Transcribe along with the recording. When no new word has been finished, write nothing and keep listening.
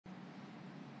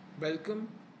Welcome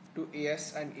to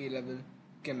AS and A level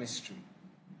chemistry.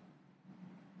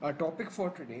 Our topic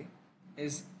for today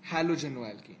is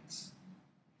halogenoalkanes.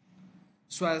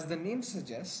 So, as the name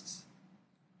suggests,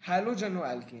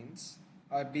 halogenoalkanes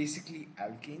are basically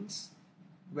alkanes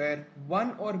where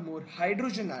one or more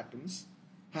hydrogen atoms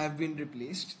have been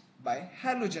replaced by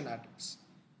halogen atoms.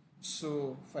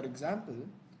 So, for example,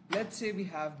 let's say we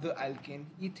have the alkane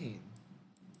ethane.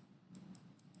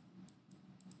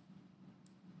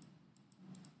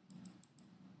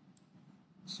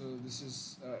 So this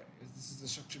is the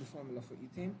structural formula for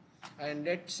ethane, and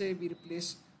let's say we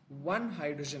replace one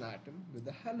hydrogen atom with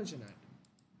a halogen atom.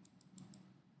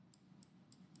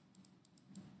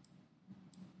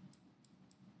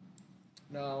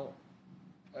 Now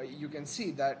you can see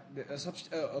that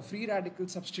a free radical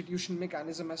substitution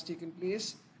mechanism has taken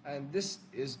place, and this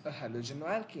is a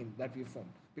halogenoalkane that we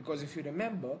formed. Because if you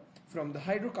remember from the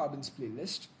hydrocarbons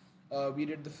playlist, we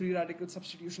did the free radical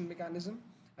substitution mechanism,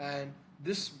 and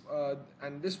this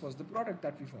was the product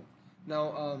that we formed.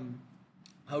 Now,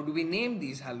 how do we name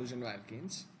these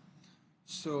halogenoalkanes?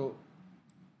 So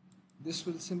this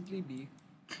will simply be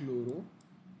chloro.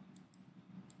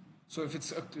 So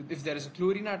if there is a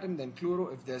chlorine atom, then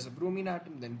chloro. If there's a bromine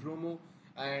atom, then bromo.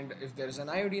 And if there is an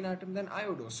iodine atom, then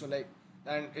iodo.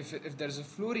 And if there is a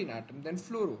fluorine atom, then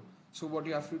fluoro. So what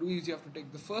you have to do is you have to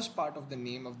take the first part of the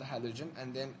name of the halogen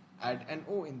and then add an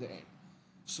O in the end.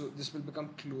 So this will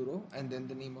become chloro, and then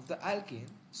the name of the alkane.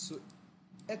 So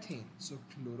ethane. So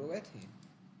chloroethane.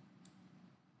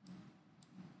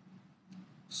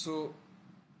 So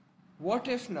what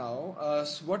if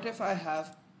I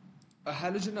have a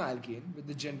halogenoalkane with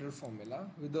the general formula,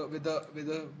 with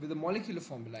the molecular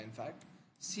formula, in fact,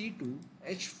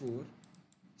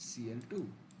 C2H4Cl2.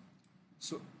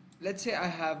 So let's say I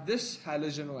have this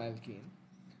halogenoalkane,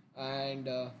 and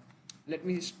let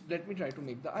me try to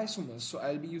make the isomers. So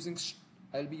I'll be using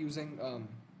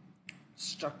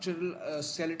structural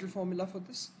skeletal formula for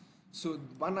this. So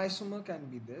one isomer can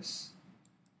be this,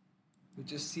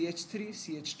 which is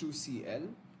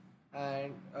CH3CH2Cl,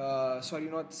 and sorry,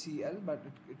 not Cl, but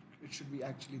it should be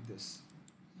actually this.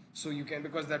 So you can,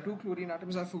 because there are two chlorine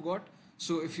atoms, I forgot.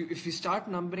 So if we start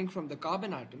numbering from the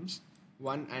carbon atoms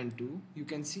 1 and 2, you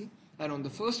can see, and on the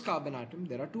first carbon atom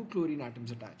there are two chlorine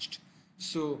atoms attached.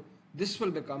 So this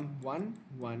will become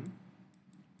 1,1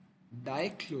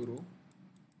 dichloro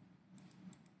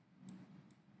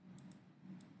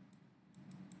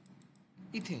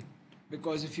ethane.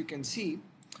 Because if you can see,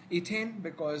 ethane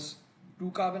because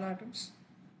two carbon atoms,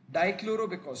 dichloro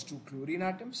because two chlorine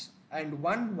atoms, and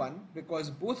 1,1 because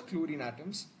both chlorine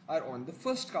atoms are on the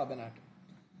first carbon atom.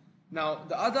 Now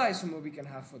the other isomer we can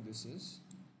have for this is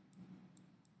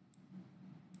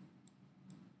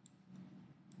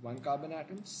one carbon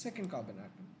atom, second carbon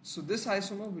atom. So this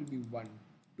isomer will be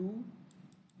 1,2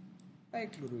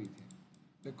 dichloroethane,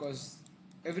 because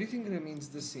everything remains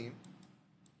the same.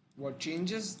 What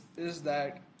changes is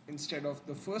that instead of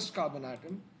the first carbon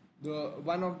atom,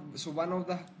 one of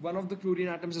the chlorine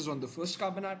atoms is on the first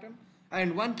carbon atom,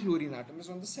 and one chlorine atom is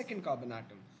on the second carbon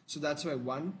atom. So that's why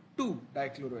 1,2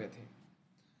 dichloroethane.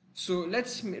 So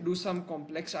let's do some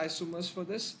complex isomers for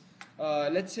this.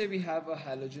 Let's say we have a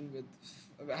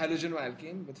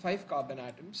halogenoalkane with 5 carbon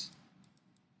atoms,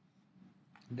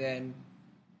 then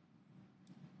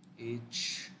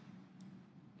H10Cl2.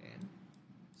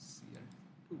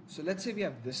 So let's say we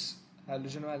have this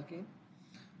halogenoalkane.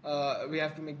 We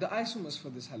have to make the isomers for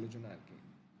this halogenoalkane.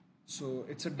 So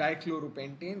it's a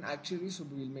dichloropentane actually, so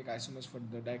we will make isomers for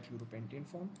the dichloropentane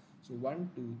form. So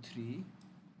 1, 2, 3.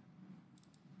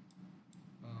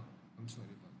 I'm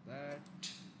sorry about that.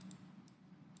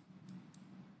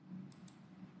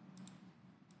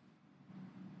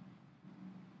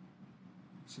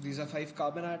 So these are 5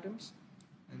 carbon atoms,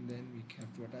 and then we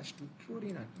have to attach 2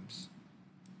 chlorine atoms.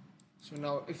 So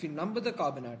now if we number the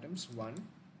carbon atoms, 1,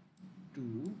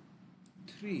 2,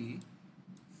 3,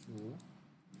 4,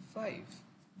 5.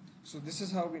 So this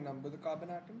is how we number the carbon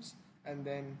atoms, and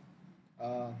then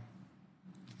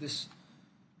this.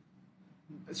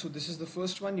 So this is the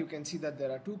first one. You can see that there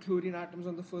are 2 chlorine atoms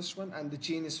on the first one, and the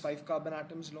chain is 5 carbon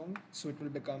atoms long. So it will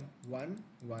become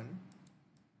 1,1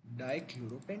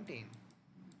 dichloropentane.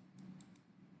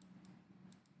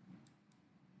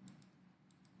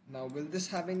 Now, will this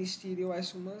have any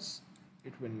stereoisomers?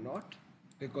 It will not,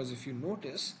 because if you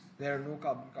notice, there are no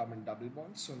carbon-carbon double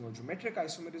bonds, so no geometric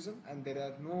isomerism, and there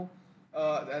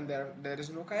is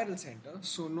no chiral center,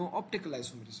 so no optical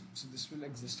isomerism. So this will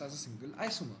exist as a single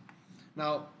isomer.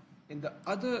 Now, in the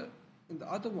other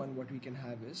one, what we can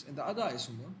have is, in the other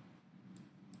isomer,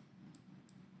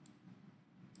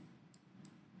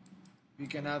 We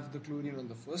can have the chlorine on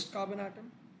the first carbon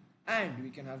atom, and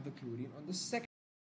we can have the chlorine on the second